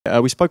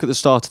We spoke at the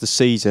start of the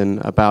season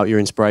about your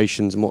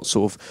inspirations and what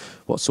sort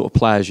of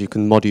players you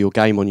can model your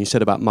game on. You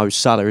said about Mo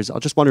Salah. I'm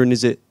just wondering,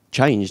 is it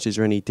changed? Is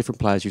there any different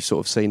players you've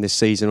sort of seen this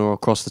season or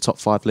across the top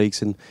 5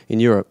 leagues in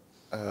Europe?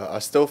 I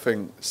still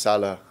think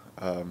Salah.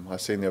 I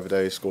seen the other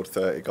day he scored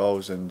 30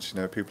 goals, and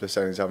people are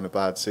saying he's having a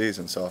bad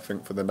season. So I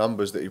think for the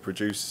numbers that he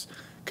produced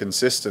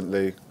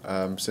consistently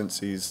since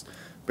he's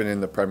been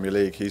in the Premier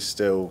League, he's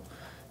still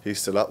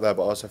up there.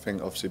 But I also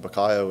think obviously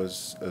Bukayo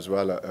as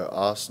well at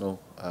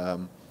Arsenal.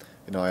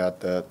 I had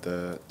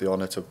the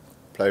honour to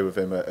play with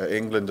him at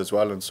England as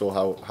well, and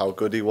saw how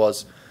good he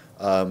was.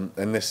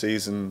 And this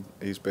season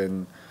he's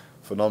been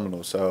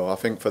phenomenal. So I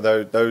think for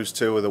those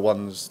two are the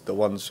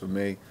ones for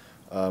me,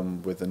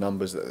 with the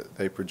numbers that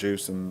they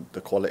produce and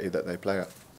the quality that they play at.